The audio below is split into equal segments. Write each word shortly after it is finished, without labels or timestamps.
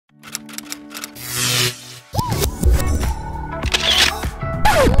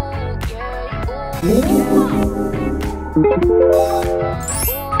Hey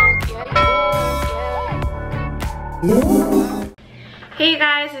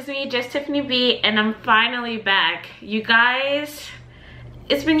guys, it's me, just Tiffany B, and I'm finally back. You guys,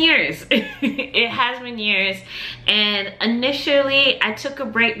 it's been years. It has been years. And initially I took a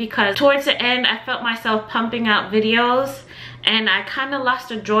break because towards the end I felt myself pumping out videos, and I kind of lost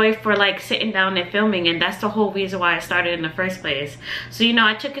the joy for like sitting down and filming, and that's the whole reason why I started in the first place. So, you know,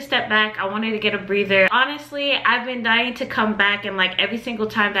 I took a step back. I wanted to get a breather. Honestly, I've been dying to come back, and like every single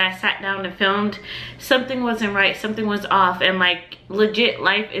time that I sat down and filmed, something wasn't right, something was off, and like legit,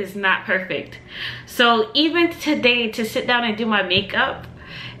 life is not perfect. So even today, to sit down and do my makeup,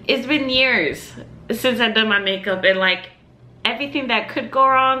 it's been years since I've done my makeup, and like everything that could go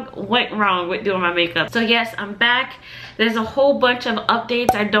wrong went wrong with doing my makeup. So yes, I'm back. There's a whole bunch of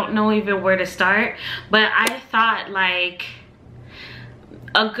updates. I don't know even where to start, but I thought like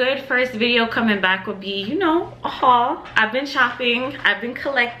a good first video coming back would be, you know, a haul. I've been shopping, I've been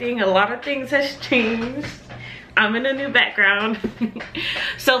collecting, a lot of things has changed. I'm in a new background.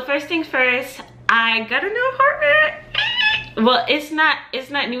 So first things first, I got a new apartment. Well, it's not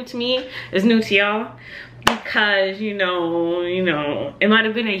new to me, it's new to y'all, because you know, it might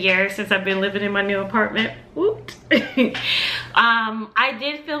have been a year since I've been living in my new apartment. Whoops. I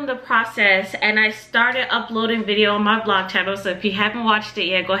did film the process, and I started uploading video on my vlog channel, so if you haven't watched it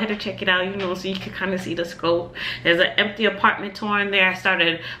yet, go ahead and check it out, you know, so you can kind of see the scope. There's an empty apartment tour in there. I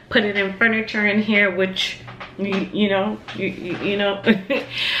started putting in furniture in here, which you know.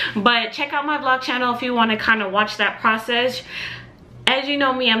 But check out my vlog channel if you want to kind of watch that process. As you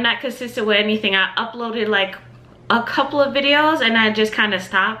know me, I'm not consistent with anything. I uploaded like a couple of videos and I just kind of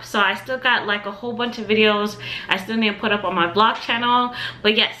stopped. So I still got like a whole bunch of videos I still need to put up on my vlog channel.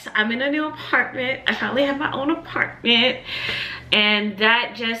 But yes, I'm in a new apartment. I finally have my own apartment, and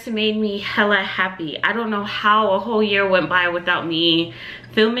that just made me hella happy. I don't know how a whole year went by without me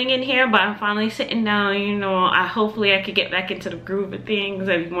filming in here, but I'm finally sitting down, you know. Hopefully I could get back into the groove of things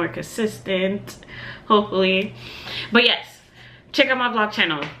and be more consistent, hopefully. But yes, check out my vlog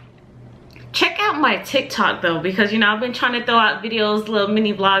channel. Check out my TikTok though, because you know, I've been trying to throw out videos, little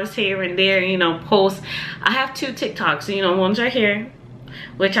mini vlogs here and there, you know, posts. I have 2 TikToks, you know, one's right here,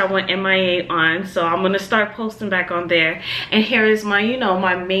 which I went MIA on, so I'm gonna start posting back on there. And here is my, you know,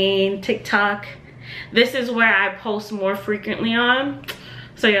 my main TikTok. This is where I post more frequently on.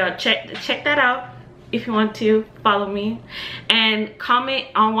 So yeah, check that out if you want to follow me, and comment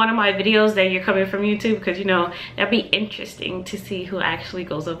on one of my videos that you're coming from YouTube, because you know, that'd be interesting to see who actually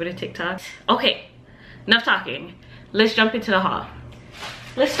goes over to TikTok. Okay, enough talking, let's jump into the haul.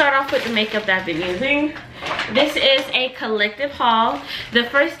 Let's start off with the makeup that I've been using. This is a collective haul. The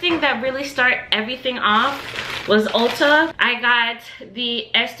first thing that really started everything off was Ulta. I got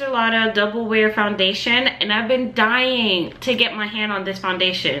the Estee Lauder Double Wear Foundation, and I've been dying to get my hand on this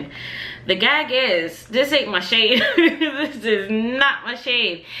foundation. The gag is, this ain't my shade. This is not my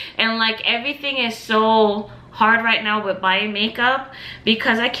shade. And like everything is so hard right now with buying makeup,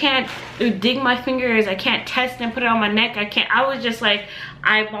 because I can't dig my fingers, I can't test and put it on my neck. I was just like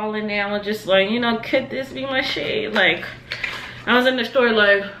eyeballing it. I was just like, you know, could this be my shade? Like, I was in the store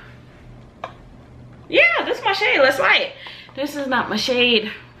like, yeah, this is my shade, let's buy it. This is not my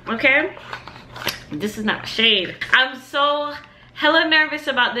shade, okay? This is not my shade. I'm so hella nervous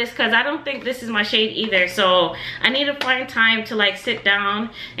about this because I don't think this is my shade either. So I need to find time to like sit down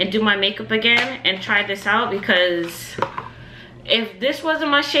and do my makeup again and try this out, because if this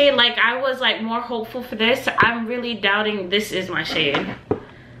wasn't my shade, like I was like more hopeful for this, I'm really doubting this is my shade.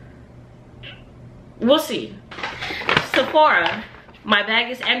 We'll see. Sephora. My bag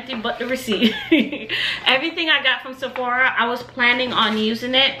is empty but the receipt. Everything I got from Sephora, I was planning on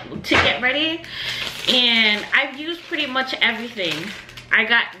using it to get ready, and I've used pretty much everything. I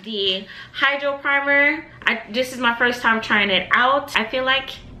got the Hydro Primer. This is my first time trying it out. I feel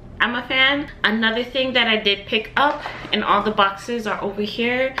like I'm a fan. Another thing that I did pick up, and all the boxes are over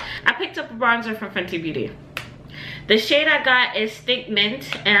here, I picked up a bronzer from Fenty Beauty. The shade I got is Thick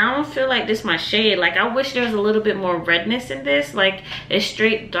Mint, and I don't feel like this is my shade. Like, I wish there was a little bit more redness in this. Like, it's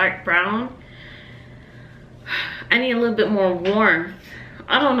straight dark brown. I need a little bit more warmth.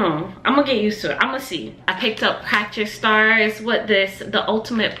 I don't know. I'm gonna get used to it. I'm gonna see. I picked up Practice Stars with this, the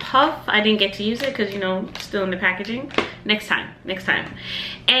Ultimate Puff. I didn't get to use it because, you know, still in the packaging. Next time.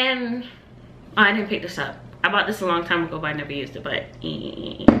 And oh, I didn't pick this up. I bought this a long time ago, but I never used it, but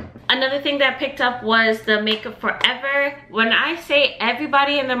Another thing that I picked up was the Makeup Forever. When I say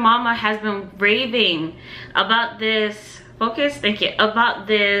everybody and their mama has been raving about this, focus, thank you, about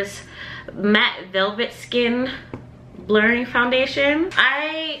this matte velvet skin blurring foundation.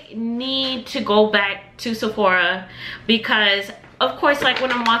 I need to go back to Sephora because of course, like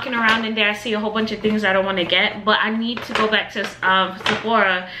when I'm walking around in there, I see a whole bunch of things I don't want to get, but I need to go back to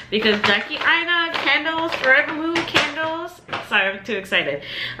Sephora because Jackie Aina candles, Forever Moon candles. Sorry, I'm too excited.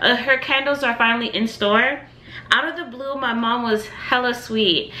 Her candles are finally in store. Out of the blue, my mom was hella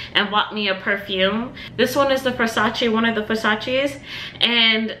sweet and bought me a perfume. This one is the Versace, one of the Versace's,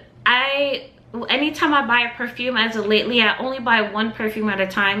 and anytime I buy a perfume, as of lately, I only buy one perfume at a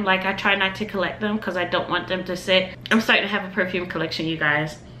time. Like, I try not to collect them because I don't want them to sit. I'm starting to have a perfume collection, you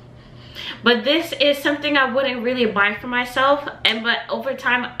guys. But this is something I wouldn't really buy for myself. But over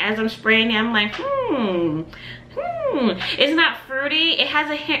time, as I'm spraying it, I'm like, it's not fruity. It has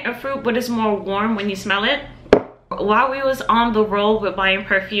a hint of fruit, but it's more warm when you smell it. While we was on the roll with buying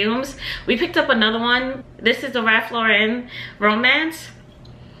perfumes, we picked up another one. This is the Ralph Lauren Romance.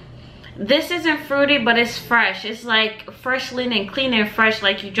 This isn't fruity, but it's fresh. It's like fresh linen, clean and fresh.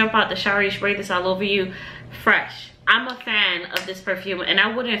 Like you jump out the shower, you spray this all over you, fresh. I'm a fan of this perfume, and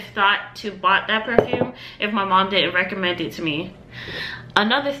I wouldn't have thought to bought that perfume if my mom didn't recommend it to me.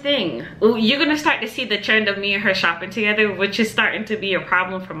 Another thing, you're gonna start to see the trend of me and her shopping together, which is starting to be a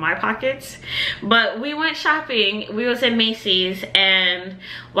problem for my pockets. But we went shopping. We was in Macy's, and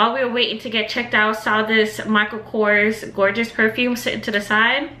while we were waiting to get checked out, saw this Michael Kors gorgeous perfume sitting to the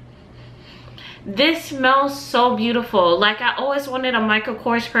side. This smells so beautiful. Like, I always wanted a Michael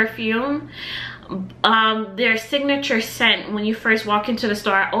Kors perfume. Their signature scent when you first walk into the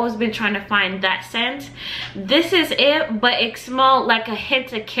store. I've always been trying to find that scent. This is it, but it smelled like a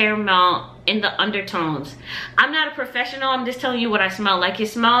hint of caramel in the undertones. I'm not a professional, I'm just telling you what I smell. Like, it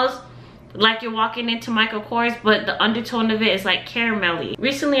smells like you're walking into Michael Kors, but the undertone of it is like caramelly.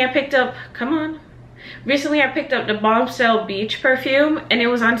 Recently I picked up the Bombshell Beach perfume, and it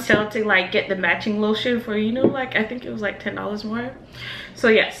was on sale to like get the matching lotion for, you know, like I think it was like $10 more. So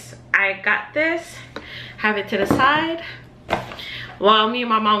yes, I got this, have it to the side. While me and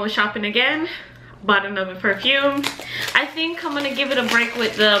my mom was shopping again, bought another perfume. I think I'm gonna give it a break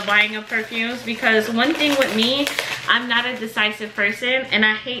with the buying of perfumes, because one thing with me, I'm not a decisive person, and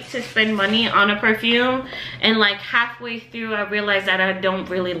I hate to spend money on a perfume and like halfway through I realize that I don't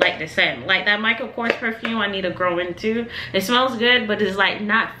really like the scent. Like that Michael Kors perfume, I need to grow into. It smells good, but it's like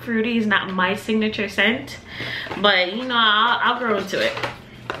not fruity. It's not my signature scent, but you know, I'll grow into it.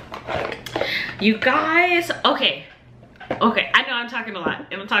 You guys, okay, I know I'm talking a lot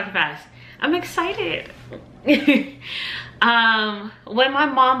and I'm talking fast. I'm excited. When my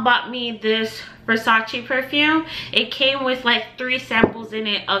mom bought me this Versace perfume, it came with like 3 samples in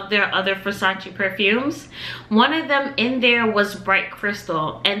it of their other Versace perfumes. One of them in there was Bright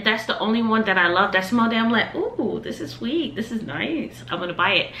Crystal, and that's the only one that I love. That smelled it, I'm like, ooh, this is sweet, this is nice, I'm gonna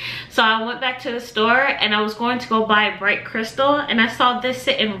buy it. So I went back to the store and I was going to go buy Bright Crystal, and I saw this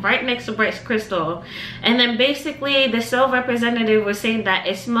sitting right next to Bright Crystal, and then basically the sales representative was saying that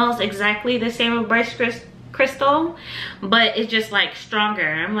it smells exactly the same as Bright Crystal, but it's just like stronger.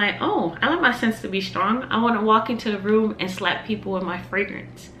 I'm like, oh, I like my scents to be strong. I want to walk into the room and slap people with my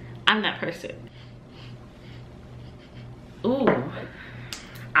fragrance. I'm that person. Ooh,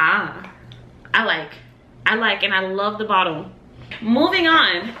 I like and I love the bottle. Moving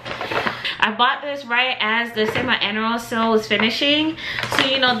on, I bought this right as the semi-annual sale was finishing, so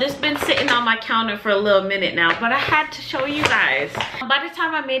you know this been sitting on my counter for a little minute now, but I had to show you guys. By the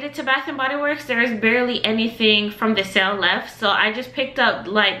time I made it to Bath & Body Works, there's barely anything from the sale left, so I just picked up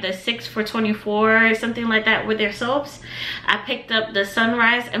like the 6 for $24 or something like that with their soaps. I picked up the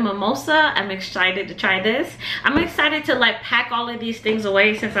Sunrise and Mimosa. I'm excited to try this. I'm excited to like pack all of these things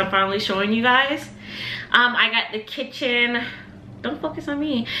away since I'm finally showing you guys. I got the kitchen, don't focus on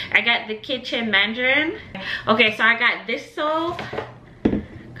me. I got the kitchen mandarin. Okay, so I got this soap.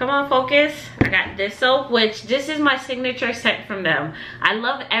 Come on, focus. I got this soap, which this is my signature scent from them. I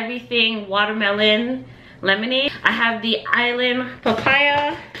love everything watermelon lemonade. I have the Island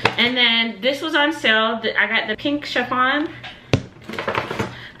Papaya, and then this was on sale. I got the pink chiffon.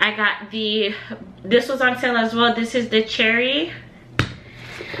 I got this was on sale as well. This is the cherry.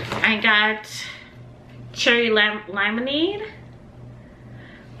 I got cherry lemonade.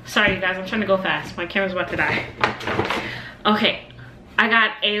 Sorry you guys, I'm trying to go fast. My camera's about to die. Okay, I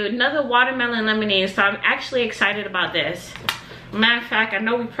got another watermelon lemonade, so I'm actually excited about this. Matter of fact, I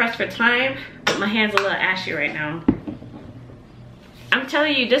know we pressed for time, but my hand's a little ashy right now. I'm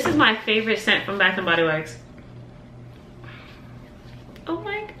telling you, this is my favorite scent from Bath & Body Works. Oh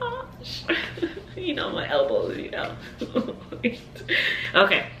my gosh. You know my elbows, you know.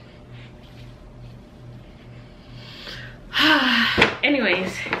 Okay.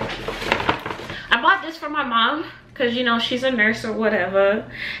 Anyways, I bought this for my mom because you know she's a nurse or whatever,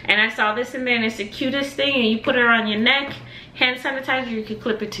 and I saw this in there and it's the cutest thing, and you put it on your neck. Hand sanitizer, you could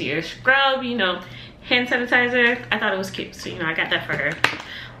clip it to your scrub, you know, hand sanitizer. I thought it was cute, so you know I got that for her,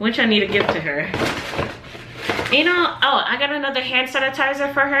 which I need to give to her. You know, oh, I got another hand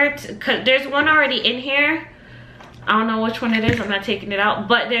sanitizer for her because there's one already in here. I don't know which one it is, I'm not taking it out,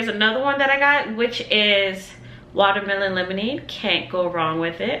 but there's another one that I got, which is watermelon lemonade. Can't go wrong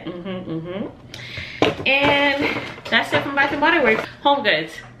with it. And that's it from Bath and Body Works. Home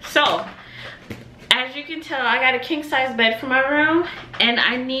Goods. So as you can tell, I got a king size bed for my room, and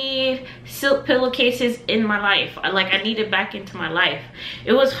I need silk pillowcases in my life. Like, I need it back into my life.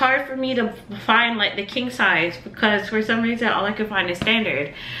 It was hard for me to find like the king size because for some reason all I could find is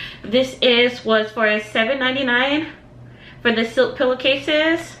standard. This was for $7.99 for the silk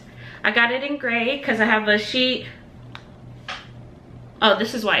pillowcases. I got it in gray because I have a sheet. Oh,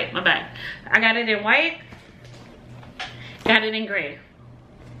 this is white, my bad. I got it in white, got it in gray.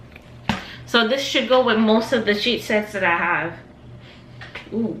 So this should go with most of the sheet sets that I have.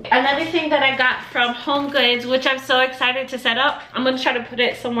 Ooh. Another thing that I got from Home Goods, which I'm so excited to set up. I'm gonna try to put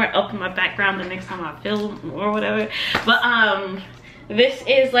it somewhere up in my background the next time I film or whatever. But this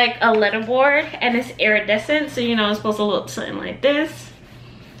is like a letterboard and it's iridescent. So you know it's supposed to look something like this.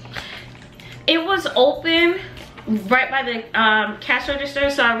 It was open right by the cash register,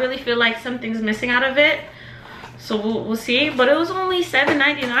 so I really feel like something's missing out of it. So we'll see, but it was only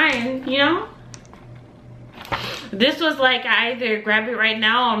 $7.99, you know. This was like, I either grab it right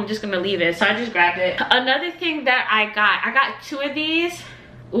now or I'm just gonna leave it, so I just grabbed it. Another thing that I got 2 of these.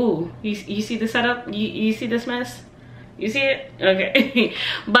 Ooh, you see the setup? You see this mess? You see it? Okay.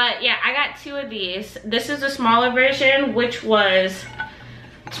 But yeah, I got 2 of these. This is the smaller version, which was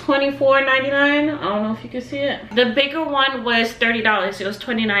 $24.99. I don't know if you can see it. The bigger one was $30. It was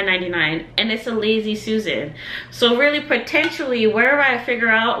 $29.99, and it's a Lazy Susan. So really, potentially, wherever I figure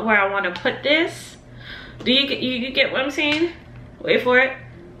out where I want to put this, do you get what I'm saying? Wait for it.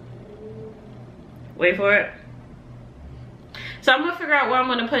 Wait for it. So I'm gonna figure out where I'm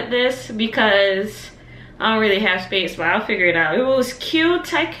gonna put this because I don't really have space, but I'll figure it out. It was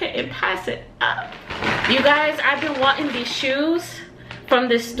cute. I couldn't pass it up. You guys, I've been wanting these shoes from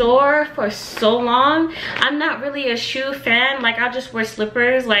this store for so long. I'm not really a shoe fan. Like, I'll just wear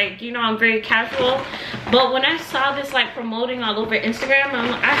slippers. Like, you know, I'm very casual. But when I saw this like promoting all over Instagram,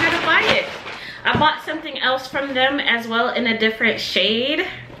 I had to buy it. I bought something else from them as well in a different shade,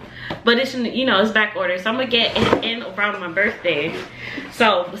 but it's, you know, it's back ordered, so I'm gonna get it in around my birthday.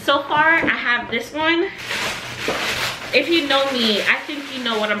 So far I have this one. If you know me, I think you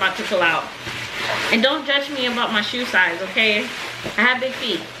know what I'm about to pull out. And don't judge me about my shoe size, okay? I have big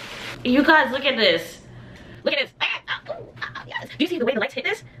feet. You guys, look at this. Look at this. Yes. Do you see the way the lights hit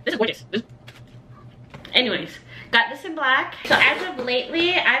this? This is gorgeous. Anyways, got this in black. So as of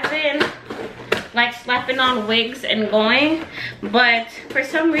lately, I've been like slapping on wigs and going, but for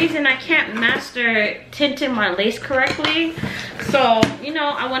some reason I can't master tinting my lace correctly. So, you know,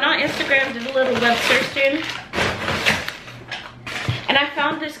 I went on Instagram, did a little web searching, and I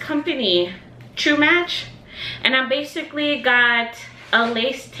found this company, True Match, and I basically got a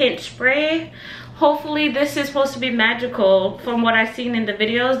lace tint spray. Hopefully this is supposed to be magical. From what I've seen in the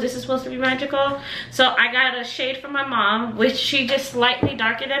videos, this is supposed to be magical. So I got a shade from my mom, which she just slightly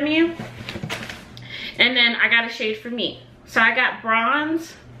darker than me, and then I got a shade for me. So I got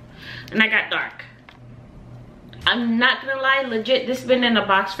bronze and I got dark. I'm not gonna lie, legit, this has been in a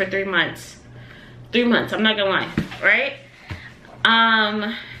box for 3 months. 3 months, I'm not gonna lie, right?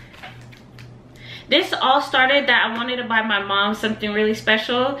 This all started that I wanted to buy my mom something really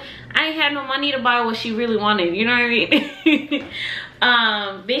special. I ain't had no money to buy what she really wanted, you know what I mean?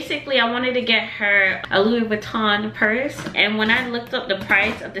 Basically, I wanted to get her a Louis Vuitton purse, and when I looked up the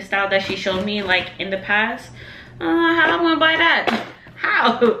price of the style that she showed me like in the past, how am I gonna buy that?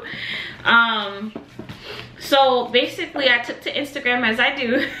 How? So basically I took to Instagram, as I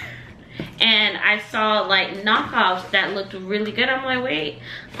do, and I saw like knockoffs that looked really good. I'm like, wait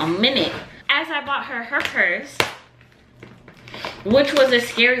a minute. As I bought her purse, which was a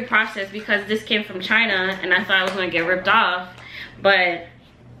scary process because this came from China and I thought I was gonna get ripped off, but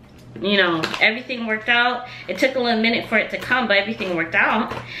you know, everything worked out. It took a little minute for it to come, but everything worked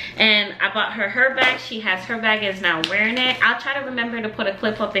out. And I bought her bag. She has her bag, is now wearing it. I'll try to remember to put a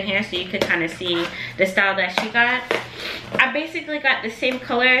clip up in here so you could kind of see the style that she got. I basically got the same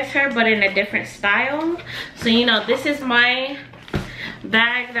color as her, but in a different style. So, you know, this is my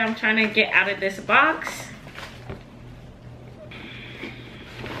bag that I'm trying to get out of this box.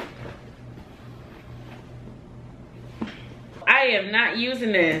 I am not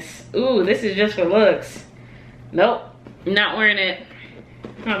using this. Ooh, this is just for looks. Nope, not wearing it.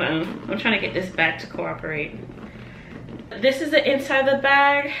 Hold on, I'm trying to get this bag to cooperate. This is the inside of the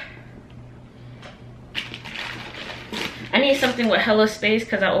bag. I need something with hella space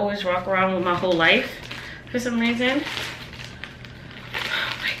because I always walk around with my whole life for some reason.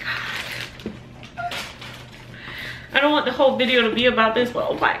 Oh my god. I don't want the whole video to be about this, but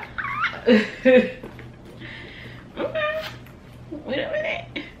oh my god. Okay. Wait a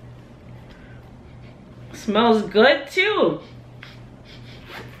minute. Smells good too.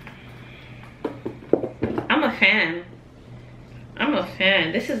 I'm a fan. I'm a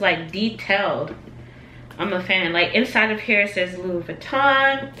fan. This is like detailed. I'm a fan. Like inside of here it says Louis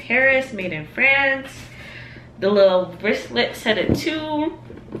Vuitton, Paris, made in France. The little wristlet said it too.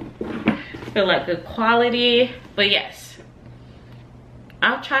 Feel like good quality. But yes,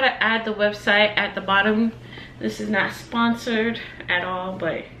 I'll try to add the website at the bottom. This is not sponsored at all,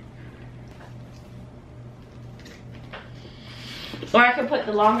 but or I can put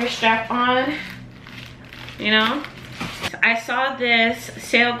the longer strap on, you know. I saw this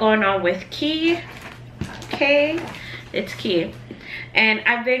sale going on with Quay. It's Quay, and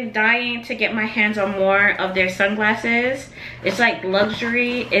I've been dying to get my hands on more of their sunglasses. It's like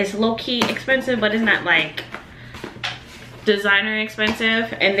luxury. It's low-key expensive, but it's not like designer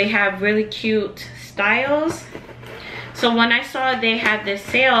expensive, and they have really cute styles. So when I saw they had this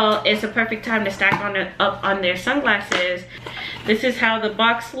sale, it's a perfect time to stack up on their sunglasses. This is how the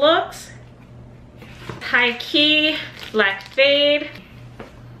box looks. High key, black fade.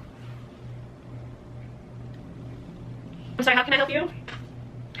 I'm sorry, how can I help you?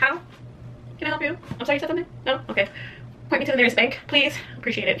 How? Can I help you? I'm sorry, you said something? No? Okay. Point me to the nearest bank, please.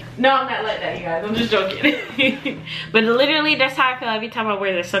 Appreciate it. No, I'm not like that, you guys. I'm just joking. But literally, that's how I feel every time I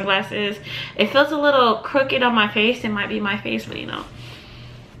wear the sunglasses. It feels a little crooked on my face. It might be my face, but you know.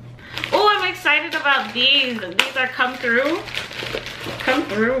 Oh, I'm excited about these. These are come through. Come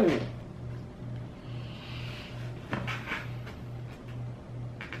through.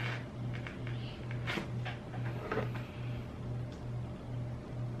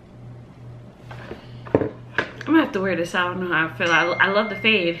 I'm gonna have to wear this. I don't know how I feel. I love the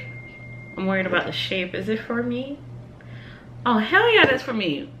fade. I'm worried about the shape. Is it for me? Oh, hell yeah, that's for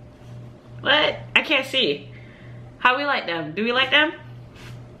me. What? I can't see. How we like them? Do we like them?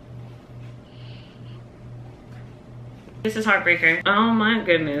 This is Heartbreaker. Oh my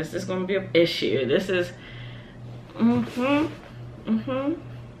goodness, this is gonna be an issue. This is,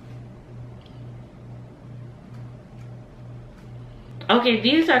 Okay,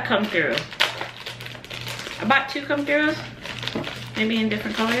 these are come through. I bought 2 come throughs, maybe in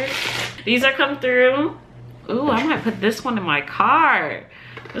different colors. These are come through. Ooh, I might put this one in my card.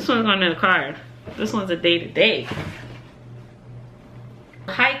 This one's going in the card. This one's a day-to-day.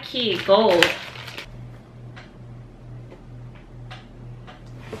 High key gold.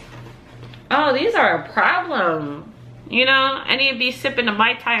 Oh, these are a problem. You know, I need to be sipping a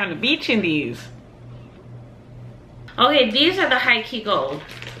Mai Tai on the beach in these. Okay, these are the high key gold.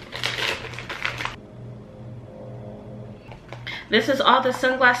 This is all the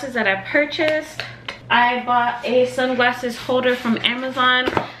sunglasses that I purchased. I bought a sunglasses holder from Amazon.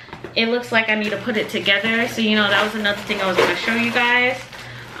 It looks like I need to put it together. So, you know, that was another thing I was gonna show you guys.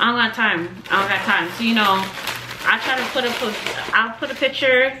 I don't got time. I don't got time. So, you know, I'll put a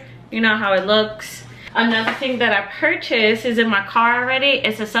picture, you know, how it looks. Another thing that I purchased is in my car already.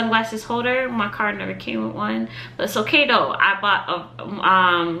 It's a sunglasses holder. My car never came with one, but it's okay though. I bought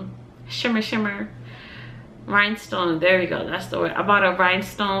a shimmer rhinestone, there we go, that's the word. I bought a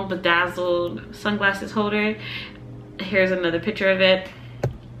rhinestone bedazzled sunglasses holder. Here's another picture of it.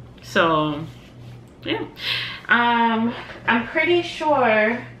 So yeah, I'm pretty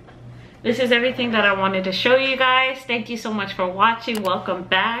sure this is everything that I wanted to show you guys. Thank you so much for watching. Welcome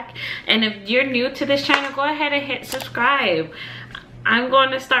back. And if you're new to this channel, go ahead and hit subscribe. I'm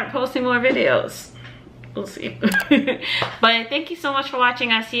going to start posting more videos. We'll see. But thank you so much for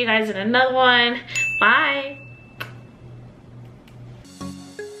watching. I'll see you guys in another one. Bye.